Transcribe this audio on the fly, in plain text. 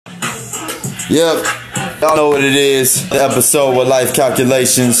Yep, y'all know what it is. The episode with Life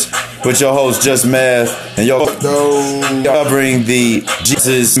Calculations with your host Just Math and your covering the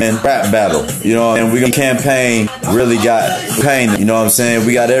Jeezy and rap battle. You know, and we campaign really got pain. You know what I'm saying?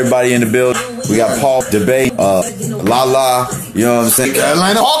 We got everybody in the building. We got Paul Debate, Lala. You know what I'm saying?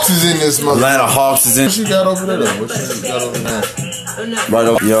 Atlanta Hawks is in this mother. Atlanta Hawks is in. What she got over there though? What she got over there? Right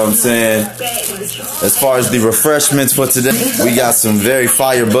over, you know what I'm saying? As far as the refreshments for today, we got some very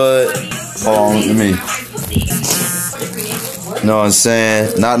fire bud. Hold on, let me. You know what I'm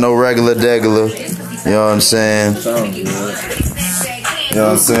saying? Not no regular degular. You know what I'm saying? You know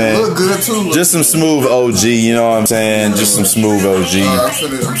what I'm saying? Look good too. Just some smooth OG, you know what I'm saying? Just some smooth OG.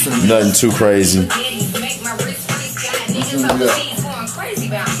 Nothing too crazy.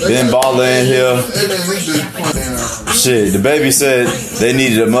 Been balling in here. Shit, the baby said they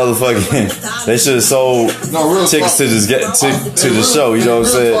needed a motherfucking. They should have sold tickets to this to the show. You know what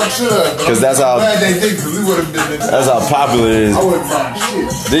I'm saying? Because that's how popular it is.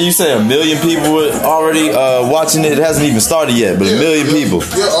 Then you say 1 million people were already watching it. It hasn't even started yet, but 1 million people.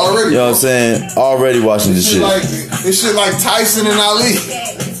 Yeah, already. You know what I'm saying? Already watching this shit. This shit like Tyson and Ali.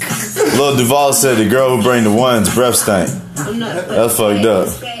 Lil Duval said the girl who bring the ones breath stank. That's fucked up.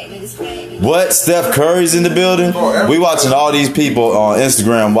 What? Steph Curry's in the building? We watching all these people on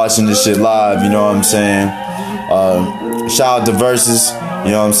Instagram watching this shit live, you know what I'm saying? Shout out to Versus,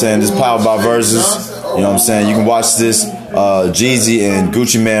 you know what I'm saying? This powered by Versus, you know what I'm saying? You can watch this Jeezy and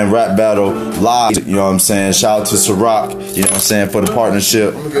Gucci Man rap battle live, you know what I'm saying? Shout out to Ciroc, you know what I'm saying, for the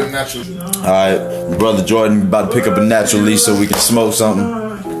partnership. Alright, brother Jordan about to pick up a natural leaf so we can smoke something.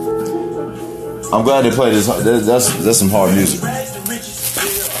 I'm glad they play this. That's some hard music.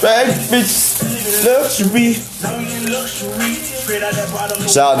 Bad bitch, luxury.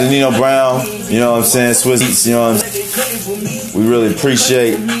 Shout out to Nino Brown, you know what I'm saying? Swiss Eats, you know what I'm saying? We really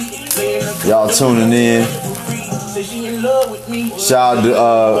appreciate y'all tuning in. Shout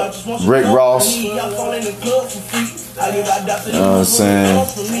out to Rick Ross. You know what I'm saying?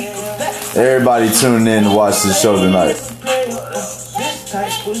 Everybody tuning in to watch the show tonight.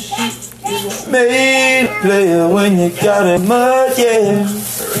 Made player when you got it mud, yeah.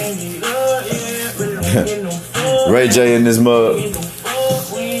 Ray J in this mug.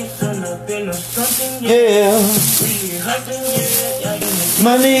 Yeah.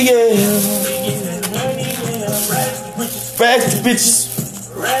 Money, yeah. Rags to bitches.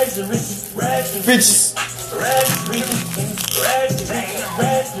 Bitches.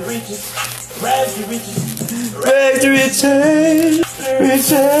 Rags to riches.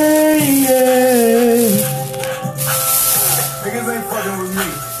 Riches, yeah. Niggas ain't fucking with me.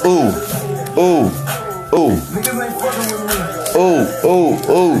 Ooh. Ooh.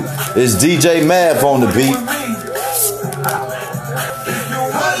 Ooh. It's DJ Mav on the beat.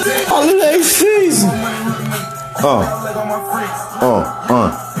 Holiday season.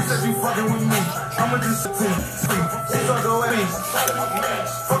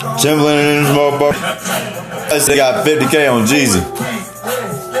 Timberland in this motherfucker. They got 50K on Jeezy.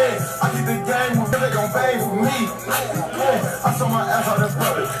 I saw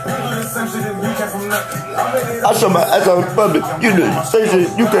my ass on the public. You did the same shit.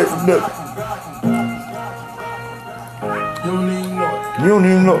 You came from nothing. You don't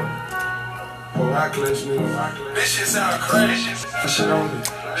even know. This shit sound crazy. This shit on me.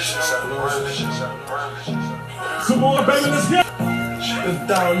 This shit sound crazy. Come on, baby, let's get.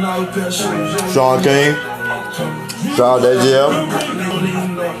 Sean King. Shout out to AGL.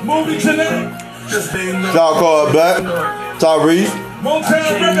 Shout out Carl Black. Tyrese.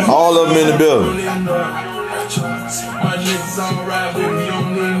 All of them in the building.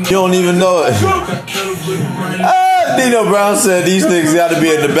 You don't even know it. Dino Brown said these niggas got to be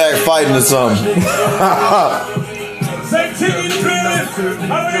in the back fighting or something.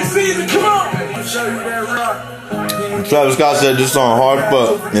 Travis Scott said this song hard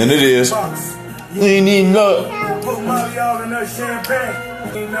fuck, and it is. You ain't even know it.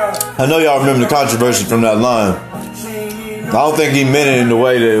 I know y'all remember the controversy from that line. I don't think he meant it in the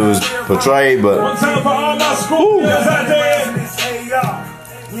way that it was portrayed, but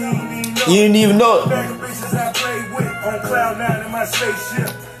you didn't even know it.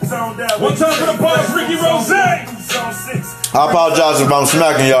 One time for the boss, Ricky Rose. I apologize if I'm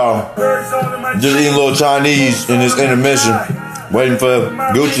smacking y'all. Just eating a little Chinese in this intermission, waiting for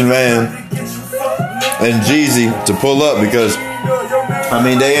Gucci Man and Jeezy to pull up because, I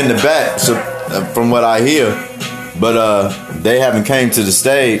mean, they in the back, so, from what I hear. But they haven't came to the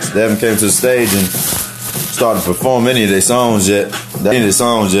stage. They haven't came to the stage and started to perform any of their songs yet.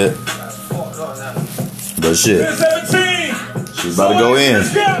 But shit, she's about to go in.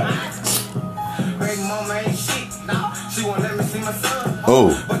 Oh,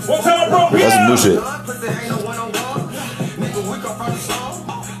 that's some new shit.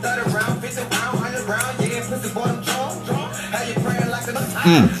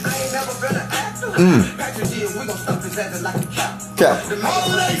 Cap.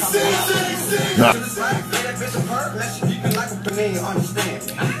 Nah.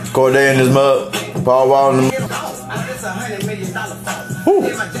 Corday in this mug. Paul Wall in the mug.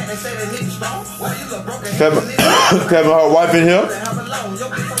 Kevin Hart wife in here.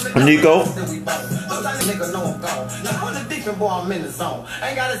 Nico.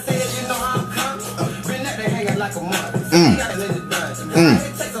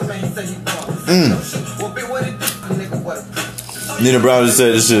 Nina Brown just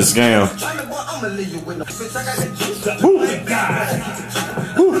said this shit is a scam.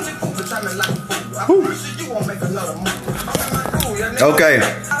 Okay,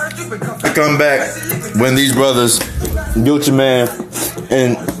 I come back when these brothers, Gucci Man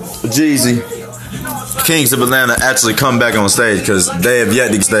and Jeezy, Kings of Atlanta, actually come back on stage because they have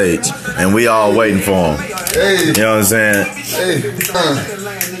yet to stage, and we all waiting for them. Hey. You know what I'm saying?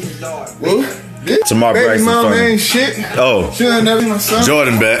 Well, Tomorrow baby mama funny. ain't shit. Oh, She'll never be my son.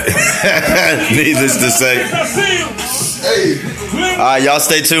 Jordan bet. Needless to say. Hey. Alright, y'all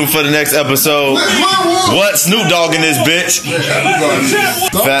stay tuned for the next episode. What? Snoop Dogg in this bitch?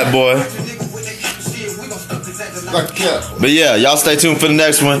 Fat boy. But yeah, y'all stay tuned for the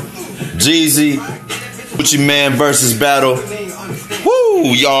next one. Jeezy, Gucci Man versus battle.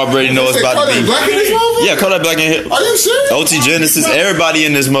 Woo! Y'all already know it's about to be. Yeah, Kodak Black in here. Are you serious? OT Genesis, everybody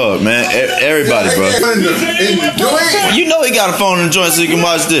in this mug, man. Everybody, bro. You know he got a phone in the joint so you can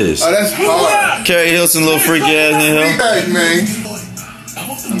watch this. Oh, that's hard. Carrie Hilson, little freaky ass in here. Back, man.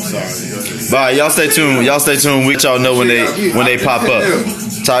 I'm sorry. Bye, y'all stay tuned. Y'all stay tuned. We let y'all know when they pop up.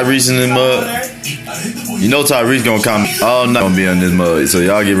 Tyrese in the mug. You know Tyrese gonna come all night gonna be on this mug, so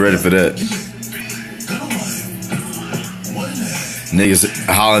y'all get ready for that. Niggas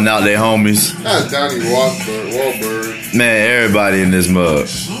hollering out their homies. That's Donnie Wahlberg. Man, everybody in this mug.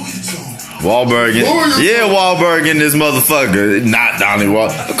 Wahlberg Wahlberg in this motherfucker. Not Donnie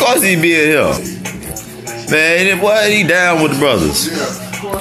Wahlberg. Of course he be in here. Man, what he down with the brothers.